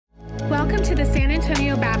Welcome to the San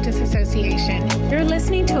Antonio Baptist Association. You're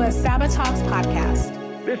listening to a Sabbath Talks podcast.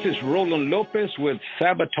 This is Roland Lopez with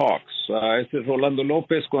Sabbath Talks. Este es Rolando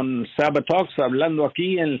López con Sabbath Talks, hablando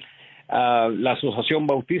aquí en la Asociación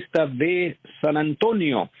Bautista de San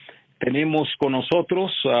Antonio. Tenemos con nosotros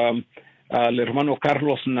al hermano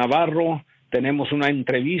Carlos Navarro. Tenemos una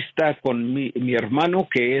entrevista con mi hermano,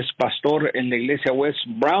 que es pastor en la iglesia West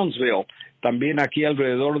Brownsville. También aquí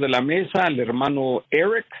alrededor de la mesa, el hermano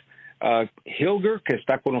Eric Hilger, que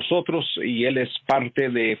está con nosotros, y él es parte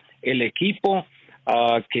de el equipo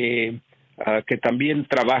que también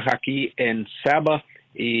trabaja aquí en Saba,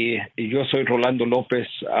 y yo soy Rolando López.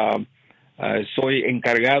 Soy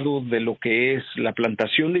encargado de lo que es la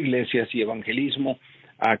plantación de iglesias y evangelismo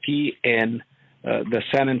aquí en the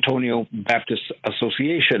San Antonio Baptist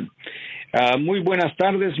Association. Muy buenas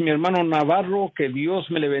tardes, mi hermano Navarro, que Dios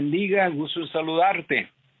me le bendiga, gusto en saludarte.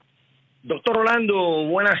 Doctor Rolando,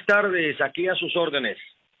 buenas tardes, aquí a sus órdenes.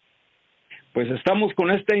 Pues estamos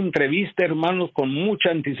con esta entrevista, hermanos, con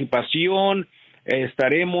mucha anticipación.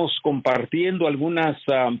 Estaremos compartiendo en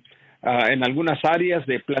algunas áreas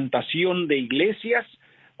de plantación de iglesias.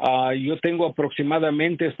 Yo tengo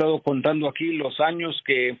aproximadamente, he estado contando aquí los años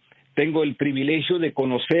que tengo el privilegio de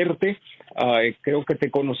conocerte. Creo que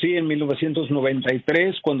te conocí en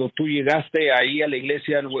 1993, cuando tú llegaste ahí a la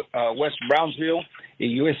iglesia West Brownsville,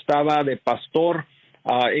 y yo estaba de pastor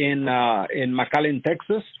en McAllen,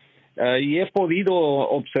 Texas. Y he podido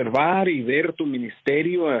observar y ver tu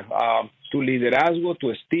ministerio, tu liderazgo, tu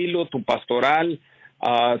estilo, tu pastoral,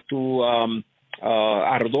 tu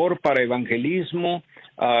ardor para evangelismo,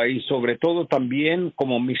 y sobre todo también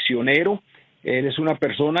como misionero. Eres una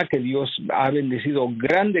persona que Dios ha bendecido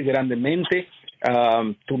grandemente,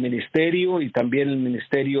 tu ministerio y también el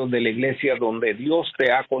ministerio de la iglesia donde Dios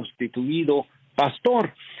te ha constituido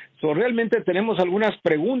pastor. Realmente tenemos algunas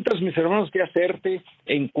preguntas, mis hermanos, que hacerte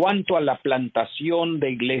en cuanto a la plantación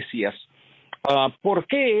de iglesias. ¿Por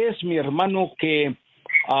qué es, mi hermano, que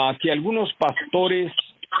algunos pastores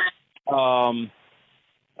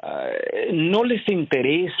no les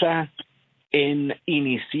interesa en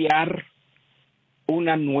iniciar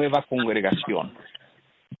una nueva congregación?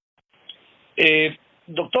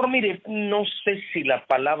 Doctor, mire, no sé si la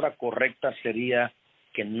palabra correcta sería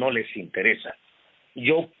que no les interesa.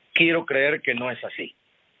 Yo quiero creer que no es así.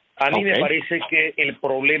 A mí me parece que el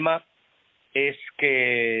problema es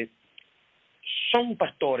que son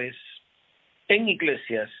pastores en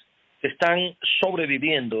iglesias que están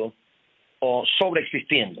sobreviviendo o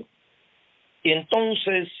sobreexistiendo. Y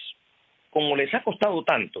entonces, como les ha costado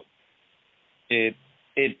tanto,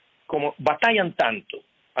 como batallan tanto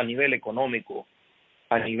a nivel económico,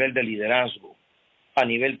 a nivel de liderazgo, a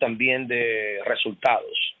nivel también de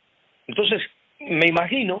resultados. Entonces, me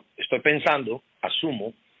imagino, estoy pensando,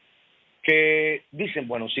 asumo, que dicen,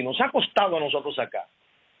 bueno, si nos ha costado a nosotros acá,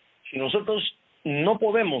 si nosotros no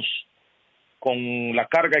podemos con la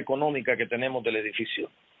carga económica que tenemos del edificio,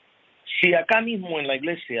 si acá mismo en la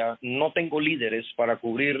iglesia no tengo líderes para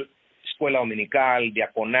cubrir escuela dominical,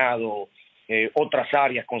 diaconado, otras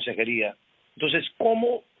áreas, consejería, entonces,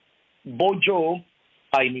 ¿cómo voy yo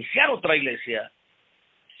a iniciar otra iglesia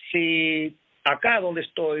si acá donde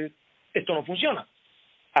estoy esto no funciona?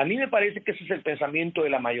 A mí me parece que ese es el pensamiento de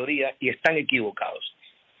la mayoría y están equivocados.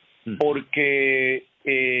 Porque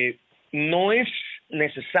no es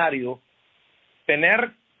necesario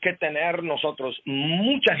tener nosotros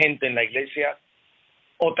mucha gente en la iglesia,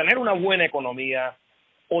 o tener una buena economía,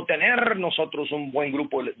 o tener nosotros un buen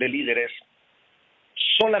grupo de líderes.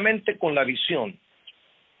 Solamente con la visión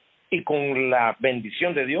y con la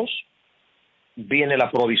bendición de Dios viene la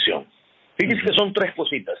provisión. Fíjense que son tres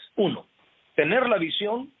cositas. Uno, tener la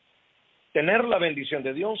visión, tener la bendición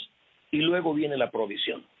de Dios, y luego viene la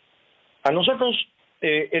provisión. A nosotros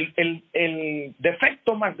el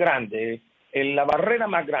defecto más grande, la barrera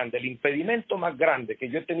más grande, el impedimento más grande que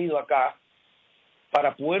yo he tenido acá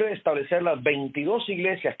para poder establecer las 22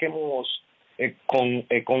 iglesias que hemos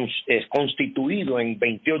constituido en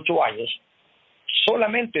 28 años,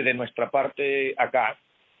 solamente de nuestra parte acá,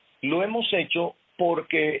 lo hemos hecho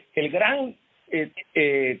porque el gran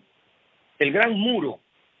muro,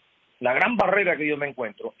 la gran barrera que yo me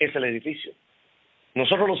encuentro es el edificio.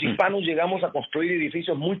 Nosotros los hispanos llegamos a construir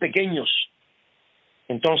edificios muy pequeños.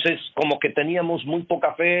 Entonces, como que teníamos muy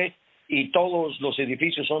poca fe, y todos los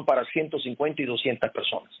edificios son para 150 y 200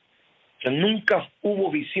 personas. O sea, nunca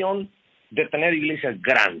hubo visión de tener iglesias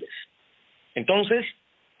grandes. Entonces,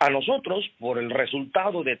 a nosotros, por el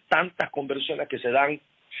resultado de tantas conversiones que se dan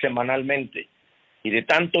semanalmente y de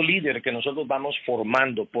tanto líder que nosotros vamos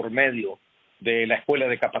formando por medio de la escuela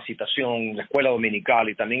de capacitación, la escuela dominical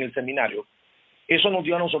y también el seminario, eso nos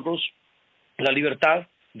dio a nosotros la libertad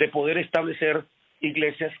de poder establecer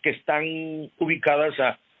iglesias que están ubicadas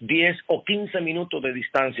a 10 o 15 minutos de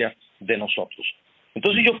distancia de nosotros.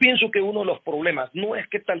 Entonces yo pienso que uno de los problemas no es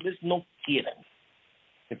que tal vez no quieran.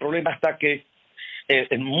 El problema está que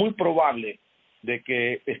es muy probable de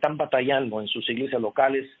que están batallando en sus iglesias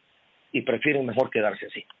locales y prefieren mejor quedarse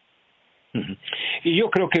así. Y yo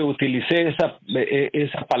creo que utilicé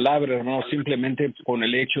esa palabra, hermano, simplemente con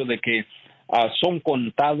el hecho de que son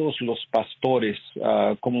contados los pastores,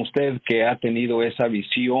 como usted, que ha tenido esa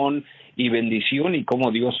visión y bendición, y cómo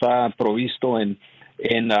Dios ha provisto en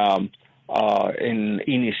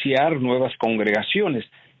iniciar nuevas congregaciones.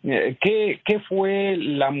 ¿Qué fue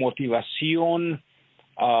la motivación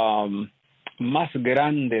más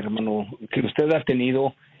grande, hermano, que usted ha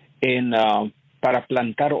tenido para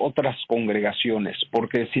plantar otras congregaciones?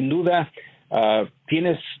 Porque sin duda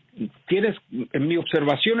tienes, en mi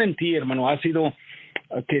observación en ti, hermano, ha sido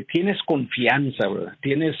que tienes confianza, ¿verdad?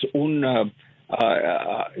 Tienes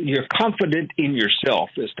you're confident in yourself.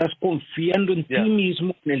 Estás confiando en ti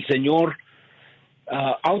mismo, en el Señor.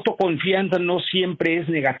 Autoconfianza no siempre es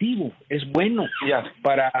negativo, es bueno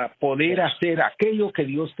para poder hacer aquello que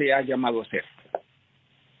Dios te ha llamado a hacer.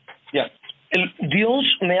 Dios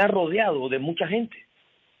me ha rodeado de mucha gente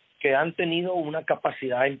que han tenido una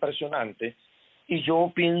capacidad impresionante, y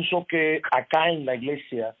yo pienso que acá en la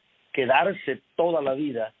iglesia quedarse toda la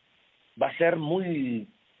vida va a ser muy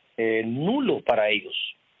nulo para ellos.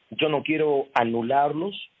 Yo no quiero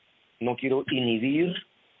anularlos, no quiero inhibir,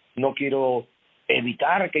 no quiero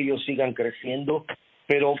evitar que ellos sigan creciendo,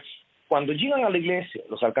 pero cuando llegan a la iglesia,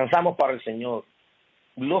 los alcanzamos para el Señor,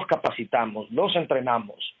 los capacitamos, los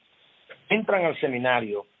entrenamos, entran al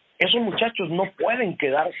seminario. Esos muchachos no pueden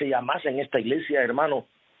quedarse ya más en esta iglesia, hermano,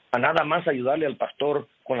 a nada más ayudarle al pastor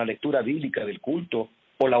con la lectura bíblica del culto,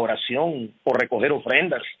 o la oración, o recoger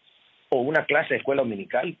ofrendas, o una clase de escuela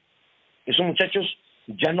dominical. Esos muchachos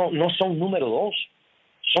ya no son número 2,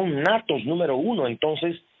 son natos número 1.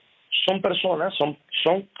 Entonces son personas, son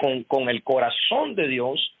con el corazón de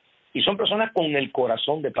Dios, y son personas con el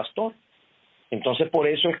corazón de pastor. Entonces por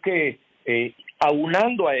eso es que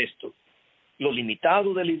aunando a esto lo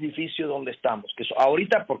limitado del edificio donde estamos, que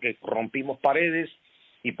ahorita, porque rompimos paredes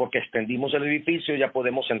y porque extendimos el edificio, ya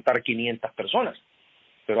podemos sentar 500 personas.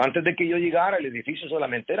 Pero antes de que yo llegara, el edificio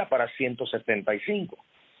solamente era para 175.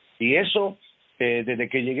 Y eso, desde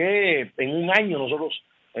que llegué, en un año nosotros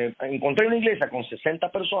encontré una iglesia con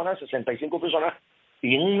 60 personas, 65 personas,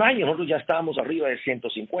 y en un año nosotros ya estábamos arriba de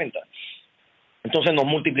 150. Entonces nos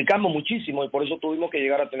multiplicamos muchísimo, y por eso tuvimos que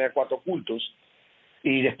llegar a tener 4 cultos.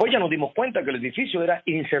 Y después ya nos dimos cuenta que el edificio era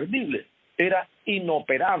inservible, era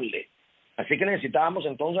inoperable. Así que necesitábamos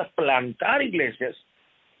entonces plantar iglesias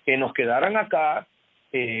que nos quedaran acá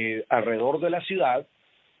alrededor de la ciudad,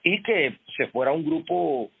 y que se fuera un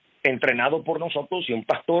grupo entrenado por nosotros y un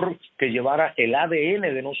pastor que llevara el ADN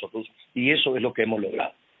de nosotros, y eso es lo que hemos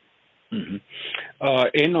logrado.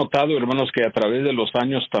 He notado, hermanos, que a través de los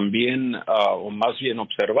años también, o más bien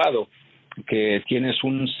observado, que tienes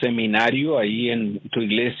un seminario ahí en tu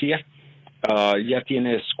iglesia. Ya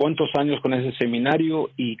tienes ¿cuántos años con ese seminario?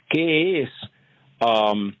 ¿Y qué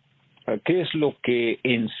es lo que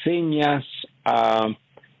enseñas a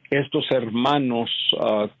estos hermanos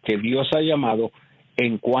que Dios ha llamado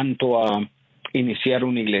en cuanto a iniciar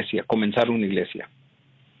una iglesia, comenzar una iglesia?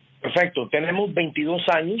 Perfecto, tenemos 22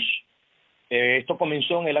 años. Esto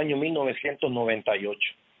comenzó en el año 1998.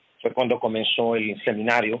 Fue cuando comenzó el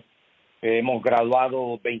seminario. Hemos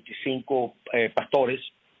graduado 25 pastores.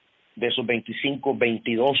 De esos 25,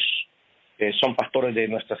 22 son pastores de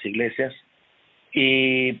nuestras iglesias.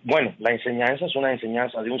 Y bueno, la enseñanza es una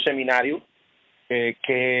enseñanza de un seminario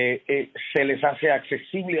que se les hace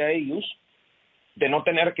accesible a ellos, de no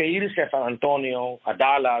tener que irse a San Antonio, a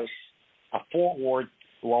Dallas, a Fort Worth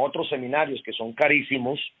o a otros seminarios que son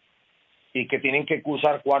carísimos y que tienen que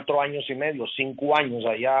cursar 4 años y medio, 5 años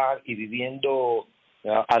allá y viviendo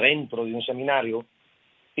adentro de un seminario.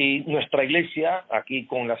 Y nuestra iglesia, aquí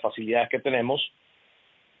con las facilidades que tenemos,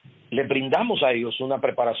 les brindamos a ellos una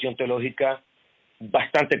preparación teológica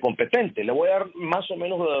bastante competente. Le voy a dar más o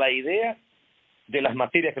menos la idea de las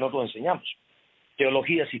materias que nosotros enseñamos: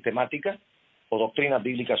 teología sistemática o doctrinas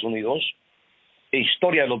bíblicas 1 y 2,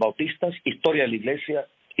 historia de los bautistas, historia de la iglesia,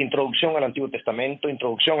 introducción al Antiguo Testamento,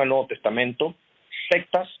 introducción al Nuevo Testamento,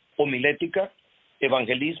 sectas, homilética,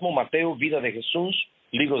 evangelismo, Mateo, vida de Jesús,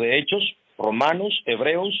 libro de Hechos, Romanos,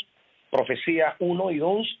 Hebreos, profecía 1 y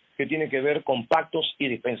 2, que tiene que ver con pactos y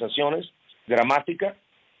dispensaciones, gramática,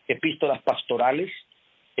 epístolas pastorales,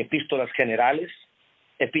 epístolas generales,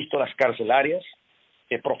 epístolas carcelarias,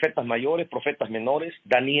 profetas mayores, profetas menores,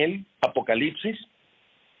 Daniel, Apocalipsis,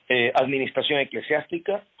 administración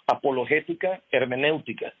eclesiástica, apologética,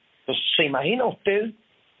 hermenéutica. Entonces, ¿se imagina usted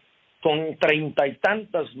con 30 y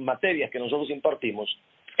tantas materias que nosotros impartimos,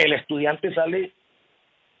 el estudiante sale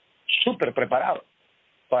súper preparado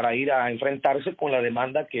para ir a enfrentarse con la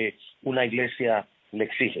demanda que una iglesia le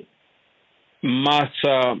exige? Más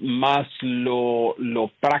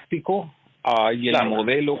lo práctico y el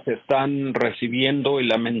modelo que están recibiendo y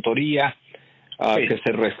la mentoría que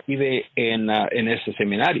se recibe en ese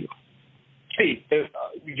seminario. Sí,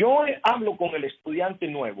 yo hablo con el estudiante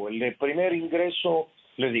nuevo, el de primer ingreso,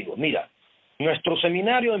 le digo, mira, nuestro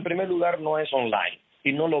seminario en primer lugar no es online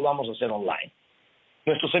y no lo vamos a hacer online.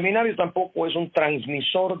 Nuestro seminario tampoco es un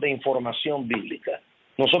transmisor de información bíblica.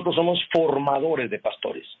 Nosotros somos formadores de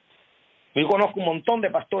pastores. Yo conozco un montón de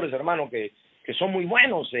pastores, hermano, que son muy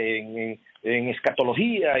buenos en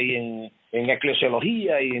escatología y en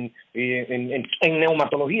eclesiología y en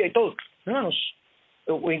neumatología y todo. Hermanos,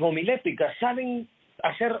 en homilética saben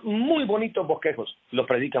hacer muy bonitos bosquejos, los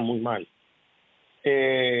predican muy mal.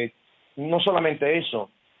 No solamente eso,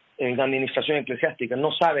 en administración eclesiástica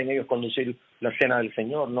no saben ellos conducir la cena del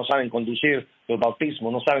Señor, no saben conducir los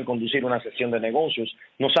bautismos, no saben conducir una sesión de negocios,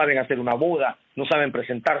 no saben hacer una boda, no saben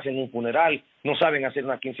presentarse en un funeral, no saben hacer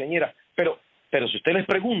una quinceañera. Pero si usted les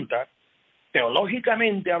pregunta,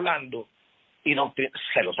 teológicamente hablando, y no,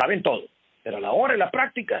 se lo saben todo, pero a la hora de la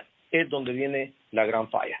práctica es donde viene la gran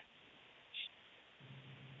falla.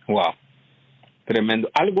 Wow,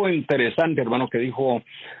 tremendo. Algo interesante, hermano, que dijo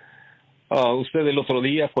usted el otro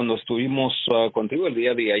día cuando estuvimos contigo el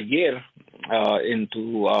día de ayer en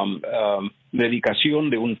tu dedicación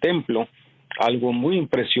de un templo. Algo muy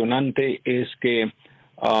impresionante es que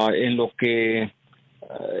en lo que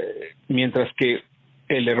mientras que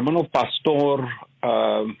el hermano pastor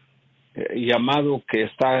llamado que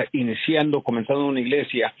está comenzando una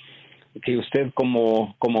iglesia, que usted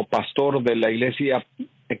como pastor de la iglesia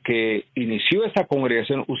que inició esa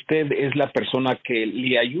congregación, usted es la persona que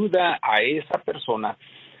le ayuda a esa persona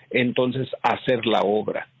entonces a hacer la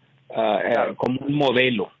obra, claro, como un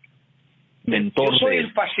modelo, mentor. Yo soy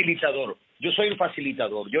el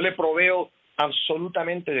facilitador, yo le proveo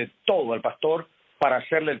absolutamente de todo al pastor para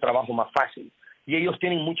hacerle el trabajo más fácil, y ellos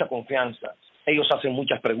tienen mucha confianza, ellos hacen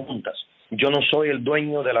muchas preguntas. Yo no soy el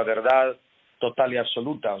dueño de la verdad total y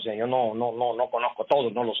absoluta, o sea, yo no conozco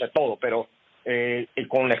todo, no lo sé todo, pero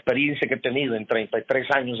con la experiencia que he tenido en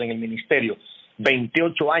 33 años en el ministerio,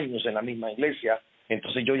 28 años en la misma iglesia,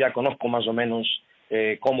 entonces yo ya conozco más o menos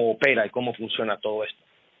cómo opera y cómo funciona todo esto.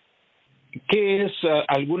 ¿Qué es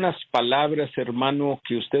algunas palabras, hermano,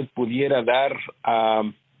 que usted pudiera dar a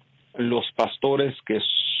los pastores que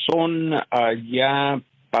son ya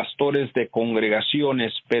pastores de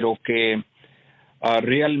congregaciones, pero que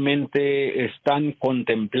realmente están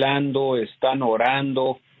contemplando, están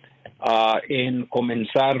orando en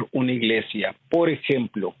comenzar una iglesia? Por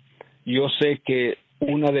ejemplo, yo sé que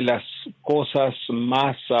una de las cosas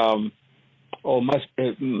más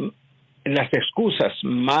las excusas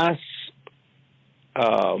más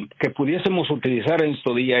que pudiésemos utilizar en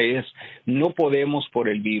estos días es no podemos por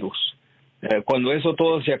el virus. Cuando eso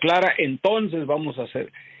todo se aclara, entonces vamos a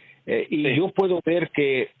hacer. Y yo puedo ver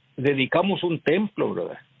que dedicamos un templo,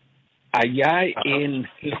 ¿verdad? Allá en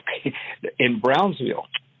Brownsville,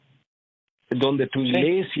 donde tu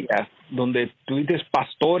iglesia, donde tuviste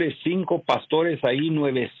pastores, 5 pastores ahí,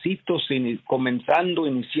 nuevecitos,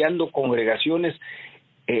 iniciando congregaciones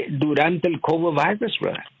durante el COVID-19,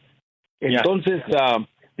 ¿verdad? Entonces,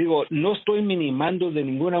 digo, no estoy minimando de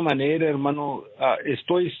ninguna manera, hermano,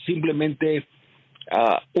 estoy simplemente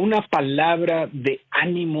una palabra de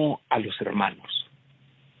ánimo a los hermanos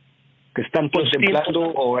que están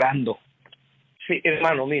contemplando, orando. Sí,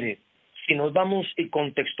 hermano, mire, si nos vamos y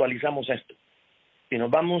contextualizamos esto, si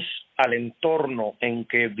nos vamos al entorno en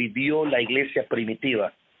que vivió la iglesia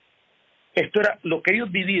primitiva, lo que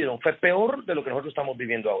ellos vivieron fue peor de lo que nosotros estamos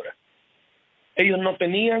viviendo ahora. Ellos no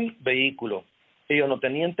tenían vehículo, ellos no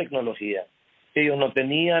tenían tecnología, ellos no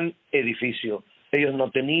tenían edificio, ellos no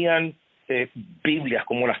tenían Biblias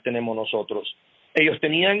como las tenemos nosotros. Ellos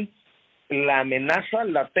tenían la amenaza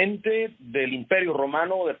latente del Imperio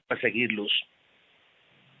Romano de perseguirlos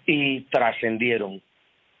y trascendieron.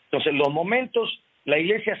 Entonces, la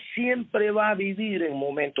iglesia siempre va a vivir en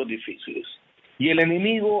momentos difíciles y el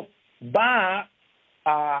enemigo va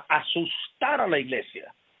a asustar a la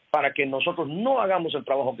iglesia para que nosotros no hagamos el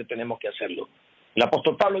trabajo que tenemos que hacerlo. El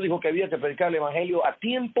apóstol Pablo dijo que había que predicar el evangelio a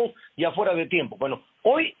tiempo y afuera de tiempo. Bueno,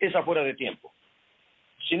 hoy es afuera de tiempo.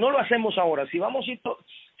 Si no lo hacemos ahora, si vamos a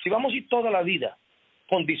ir toda la vida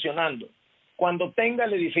condicionando, cuando tenga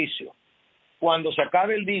el edificio, cuando se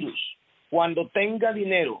acabe el virus, cuando tenga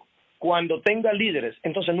dinero, cuando tenga líderes,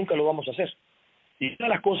 entonces nunca lo vamos a hacer. Y una de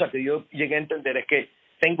las cosas que yo llegué a entender es que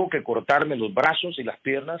tengo que cortarme los brazos y las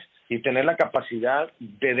piernas y tener la capacidad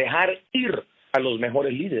de dejar ir a los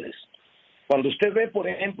mejores líderes. Cuando usted ve, por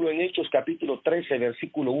ejemplo, en Hechos capítulo 13,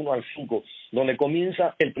 versículo 1 al 5, donde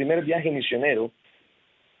comienza el primer viaje misionero,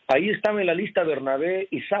 ahí estaban en la lista Bernabé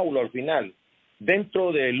y Saulo al final,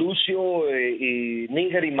 dentro de Lucio y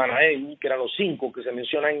Níger y Manaén, que eran los 5 que se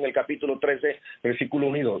mencionan en el capítulo 13, versículo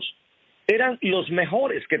 1 y 2. Eran los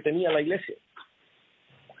mejores que tenía la iglesia.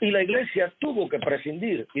 Y la iglesia tuvo que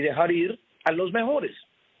prescindir y dejar ir a los mejores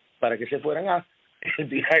para que se fueran a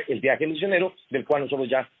el viaje misionero, del cual nosotros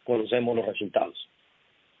ya conocemos los resultados.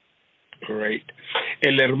 Great.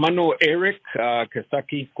 El hermano Eric, que está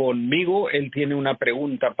aquí conmigo, él tiene una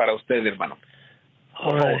pregunta para usted, hermano.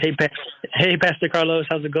 All right. Hey, Pastor Carlos,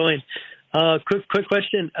 how's it going? Quick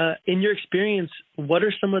question. In your experience, what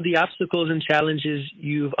are some of the obstacles and challenges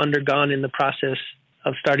you've undergone in the process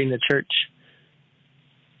of starting the church?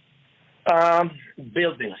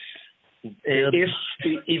 Buildings.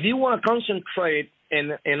 If you want to concentrate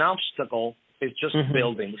in an obstacle, it's just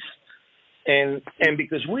buildings. And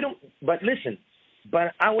because we don't, but listen,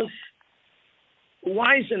 but I was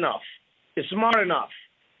wise enough, smart enough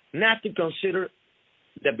not to consider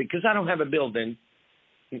that because I don't have a building,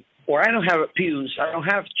 or I don't have pews, I don't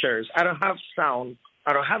have chairs, I don't have sound,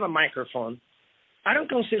 I don't have a microphone, I don't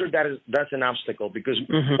consider that's an obstacle, because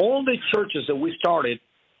all the churches that we started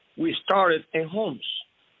in homes,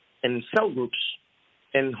 in cell groups,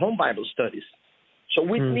 and home Bible studies. So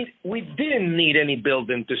we didn't need any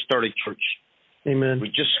building to start a church. Amen.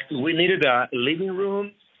 We needed a living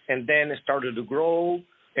room, and then it started to grow,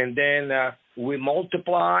 and then we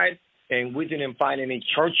multiplied, and we didn't find any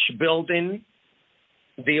church building.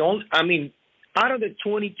 Out of the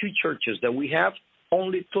 22 churches that we have,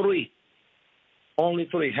 only three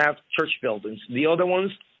have church buildings. The other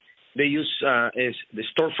ones, they use is the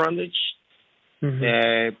store frontage,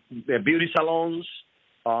 the beauty salons,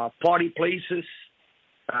 party places,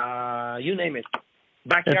 you name it,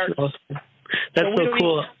 backyard. That's so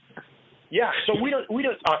cool. So we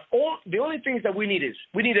don't. The only things that we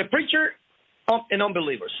need a preacher and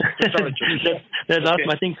unbelievers to start a church. That's awesome.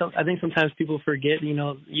 I think sometimes people forget.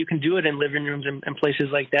 You can do it in living rooms and places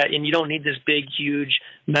like that, and you don't need this big, huge,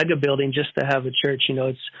 mega building just to have a church.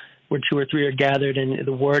 It's where 2 or 3 are gathered, and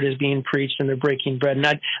the word is being preached, and they're breaking bread. And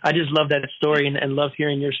I just love that story, and love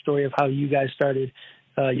hearing your story of how you guys started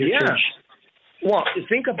your church. Well,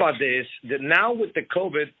 think about this. That now with the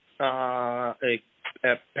COVID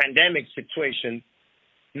pandemic situation,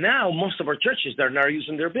 now most of our churches are now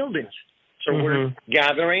using their buildings. So we're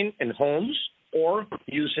gathering in homes or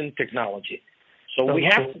using technology. So we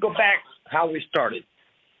have to go back how we started.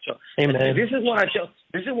 So Amen. This is what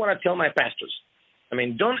I tell my pastors.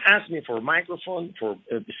 Don't ask me for a microphone, for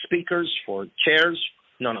speakers, for chairs.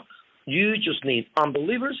 No. You just need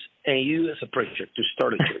unbelievers and you as a preacher to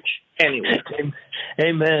start a church. Anyway.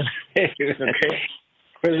 Amen. Okay.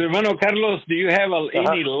 Pues, hermano Carlos, do you have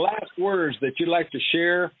any last words that you'd like to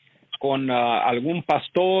share con algún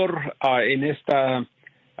pastor en esta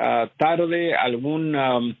tarde?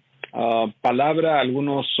 ¿Alguna palabra?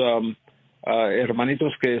 ¿Algunos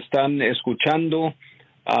hermanitos que están escuchando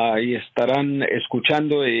y estarán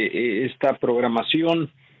escuchando esta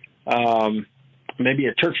programación? Maybe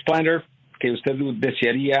a church planter que usted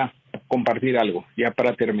desearía compartir algo, ya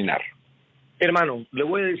para terminar. Hermano, le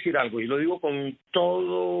voy a decir algo y lo digo con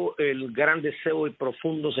todo el gran deseo y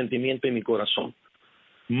profundo sentimiento en mi corazón.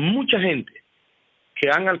 Mucha gente que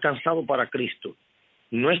han alcanzado para Cristo,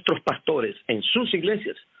 nuestros pastores en sus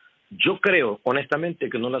iglesias, yo creo honestamente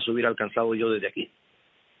que no las hubiera alcanzado yo desde aquí.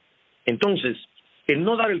 Entonces, el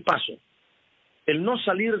no dar el paso, el no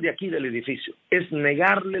salir de aquí del edificio, es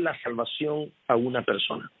negarle la salvación a una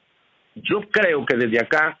persona. Yo creo que desde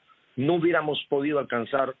acá no hubiéramos podido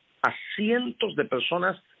alcanzar a cientos de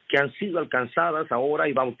personas que han sido alcanzadas ahora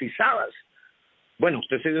y bautizadas. Bueno,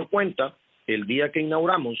 usted se dio cuenta el día que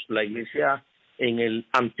inauguramos la iglesia en el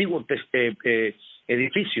antiguo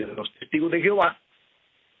edificio de los Testigos de Jehová.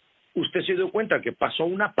 Usted se dio cuenta que pasó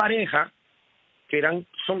una pareja que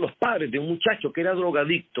son los padres de un muchacho que era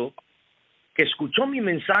drogadicto, que escuchó mi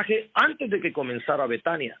mensaje antes de que comenzara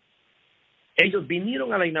Betania. Ellos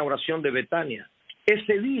vinieron a la inauguración de Betania.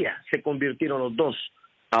 Ese día se convirtieron los dos.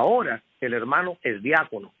 Ahora el hermano es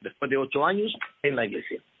diácono, después de 8 años en la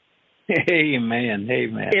iglesia. Amen.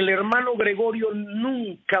 El hermano Gregorio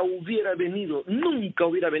nunca hubiera venido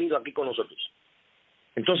aquí con nosotros.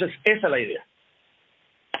 Entonces, esa es la idea.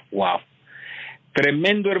 Wow.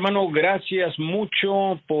 Tremendo, hermano. Gracias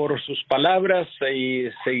mucho por sus palabras y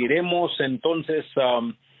seguiremos entonces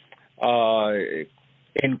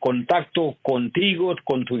en contacto contigo,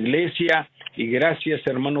 con tu iglesia, y gracias,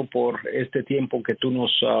 hermano, por este tiempo que tú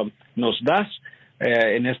nos das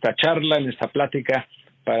en esta charla, en esta plática,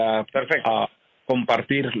 para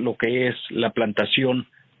compartir lo que es la plantación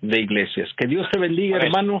de iglesias. Que Dios te bendiga, Amén.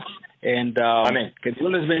 Hermano, and que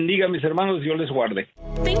Dios les bendiga, mis hermanos, Dios les guarde.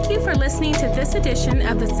 Thank you for listening to this edition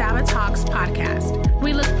of the Sabbath Talks podcast.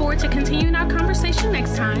 We look forward to continuing our conversation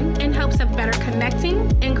next time in hopes of better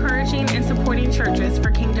connecting, encouraging, and supporting churches for